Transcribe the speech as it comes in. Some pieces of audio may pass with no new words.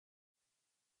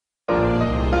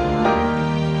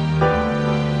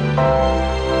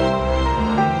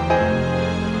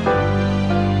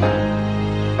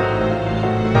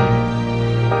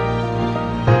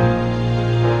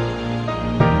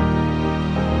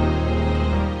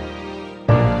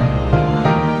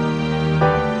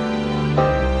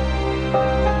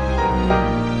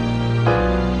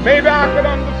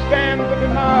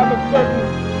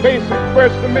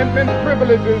First Amendment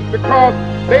privileges because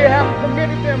they have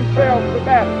committed themselves to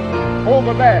that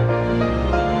over that.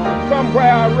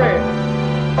 Somewhere I read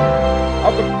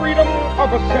of the freedom of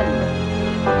assembly.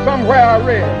 Somewhere I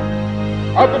read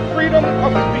of the freedom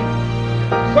of speech.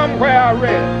 Somewhere I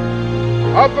read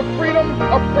of the freedom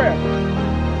of press.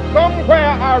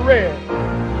 Somewhere I read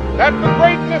that the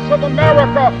greatness of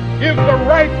America is the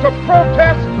right to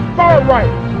protest for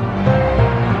rights.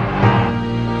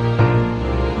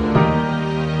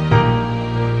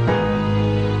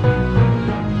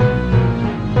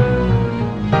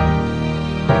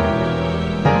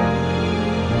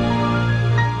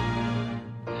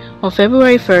 On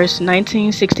February 1st,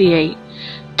 1968,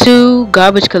 two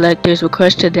garbage collectors were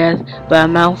crushed to death by a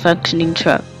malfunctioning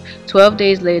truck. 12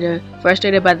 days later,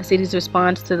 frustrated by the city's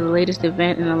response to the latest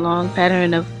event in a long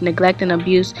pattern of neglect and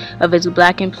abuse of its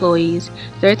black employees,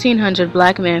 1,300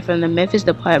 black men from the Memphis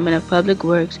Department of Public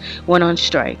Works went on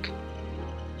strike.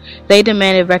 They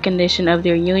demanded recognition of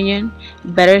their union,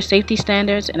 better safety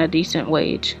standards, and a decent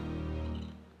wage.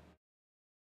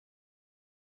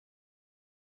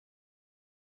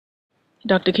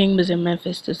 Dr. King was in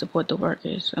Memphis to support the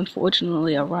workers.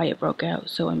 Unfortunately, a riot broke out,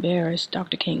 so embarrassed,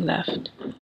 Dr. King left.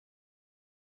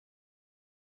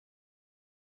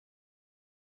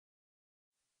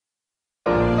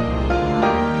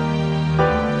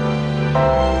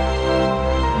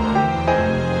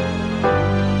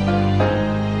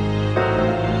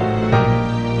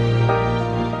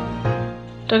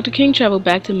 Dr. King traveled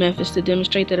back to Memphis to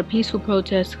demonstrate that a peaceful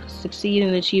protest could succeed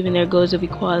in achieving their goals of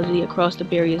equality across the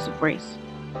barriers of race.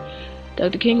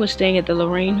 Dr. King was staying at the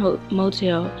Lorraine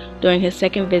Motel during his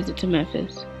second visit to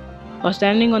Memphis. While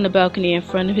standing on the balcony in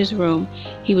front of his room,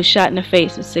 he was shot in the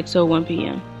face at 6:01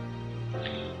 p.m.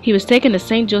 He was taken to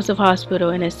St. Joseph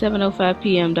Hospital, and at 7:05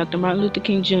 p.m., Dr. Martin Luther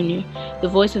King Jr., the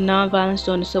voice of nonviolence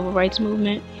during the Civil Rights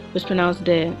Movement, was pronounced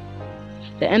dead.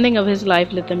 The ending of his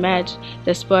life lit the match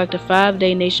that sparked a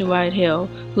 5-day nationwide hell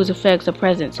whose effects are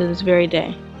present to this very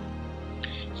day.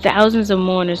 Thousands of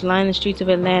mourners lined the streets of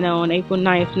Atlanta on April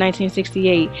 9,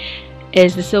 1968,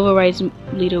 as the civil rights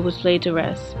leader was laid to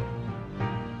rest.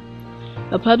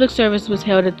 A public service was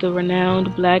held at the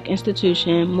renowned black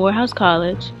institution, Morehouse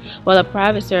College, while a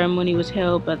private ceremony was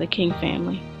held by the King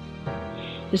family.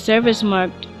 The service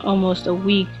marked almost a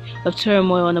week of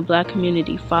turmoil in the black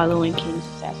community following King's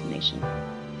assassination.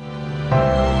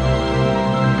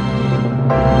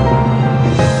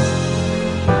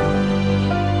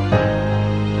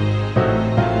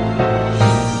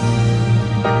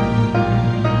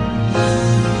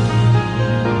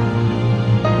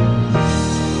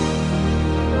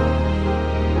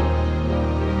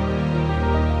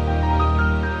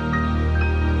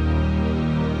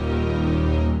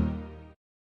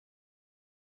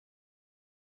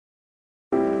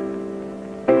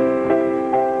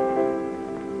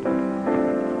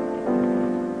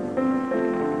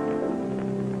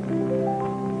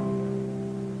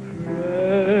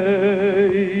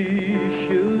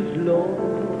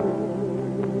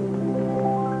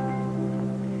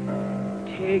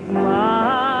 Take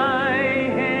my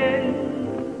hand,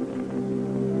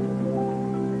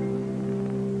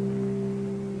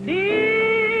 lead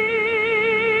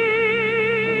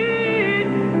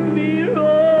me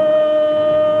on,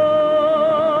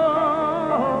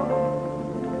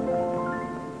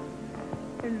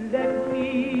 and let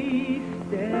me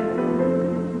stand.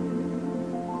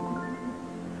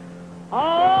 I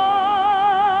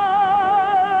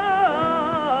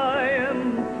am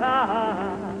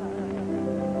tired.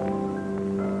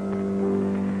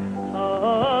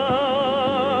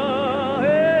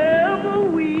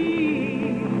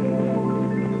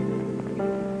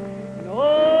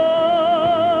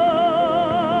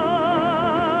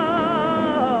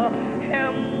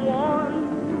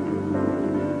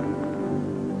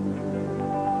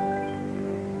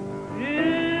 Yeah.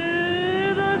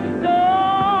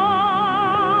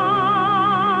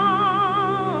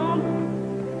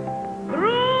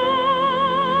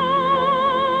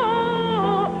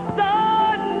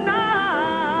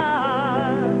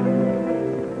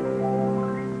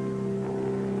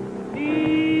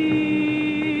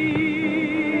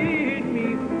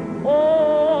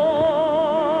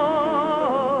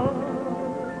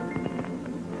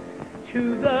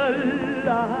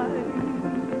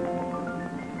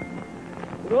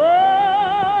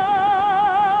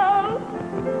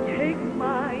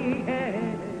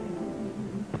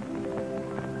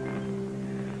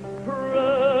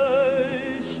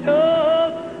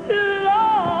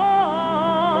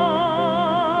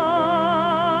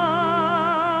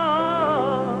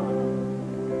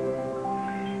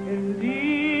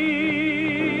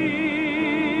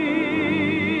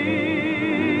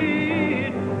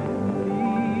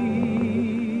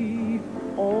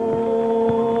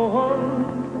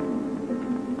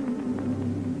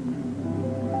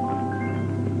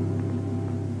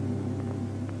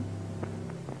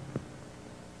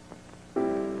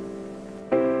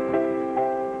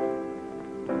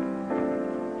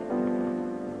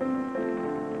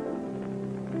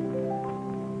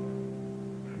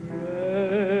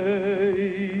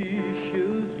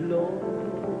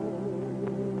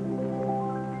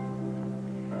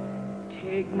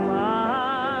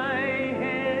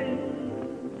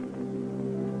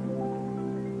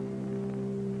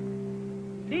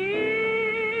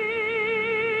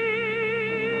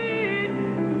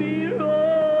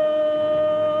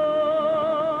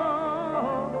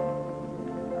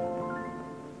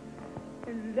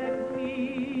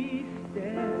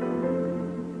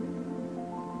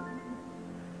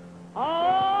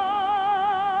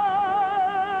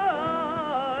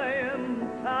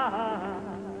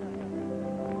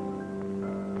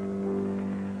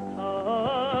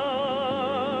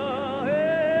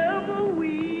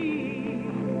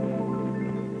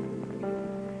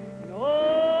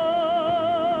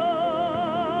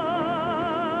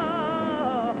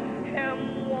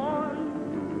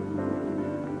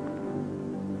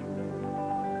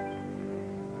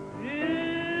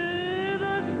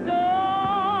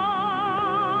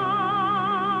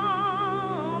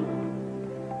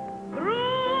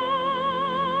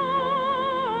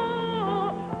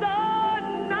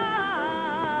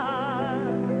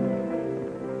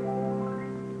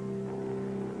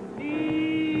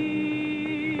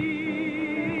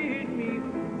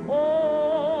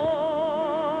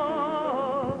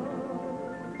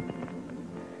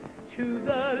 to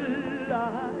the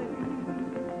light.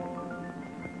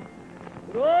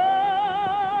 Oh,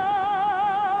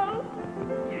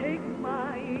 take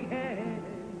my hand,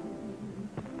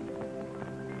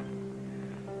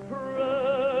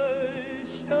 precious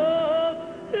Lord,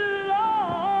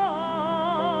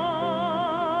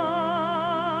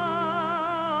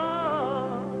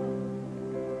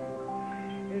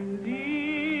 and lead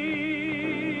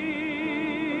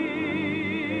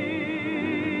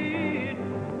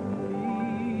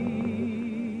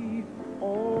me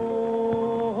on.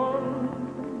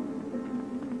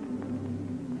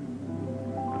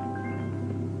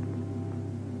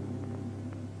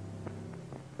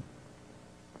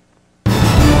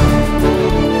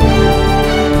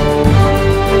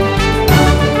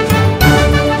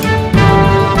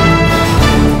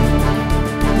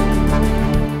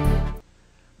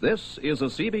 This is a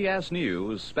CBS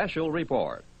News special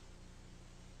report.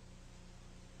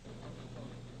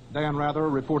 Dan Rather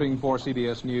reporting for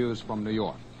CBS News from New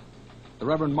York. The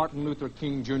Reverend Martin Luther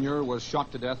King Jr. was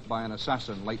shot to death by an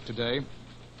assassin late today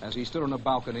as he stood on a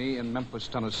balcony in Memphis,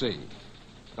 Tennessee.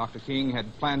 Dr. King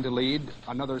had planned to lead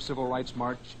another civil rights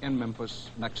march in Memphis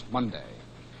next Monday.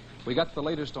 We got the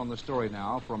latest on the story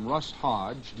now from Russ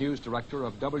Hodge, news director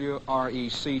of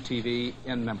WREC-TV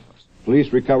in Memphis.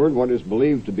 Police recovered what is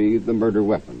believed to be the murder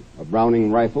weapon, a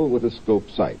Browning rifle with a scope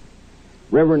sight.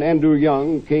 Reverend Andrew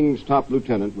Young, King's top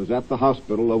lieutenant, was at the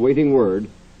hospital awaiting word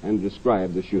and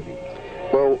described the shooting.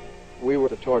 Well, we were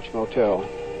at the Torch Motel,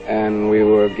 and we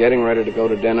were getting ready to go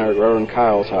to dinner at Reverend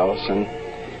Kyle's house, and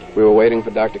we were waiting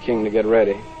for Dr. King to get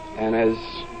ready. And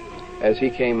as he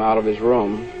came out of his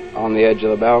room on the edge of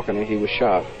the balcony, he was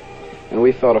shot. And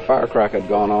we thought a firecracker had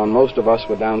gone on. Most of us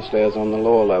were downstairs on the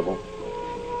lower level.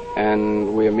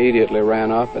 And we immediately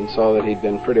ran up and saw that he'd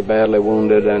been pretty badly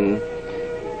wounded and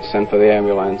sent for the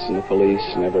ambulance and the police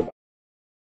and everybody.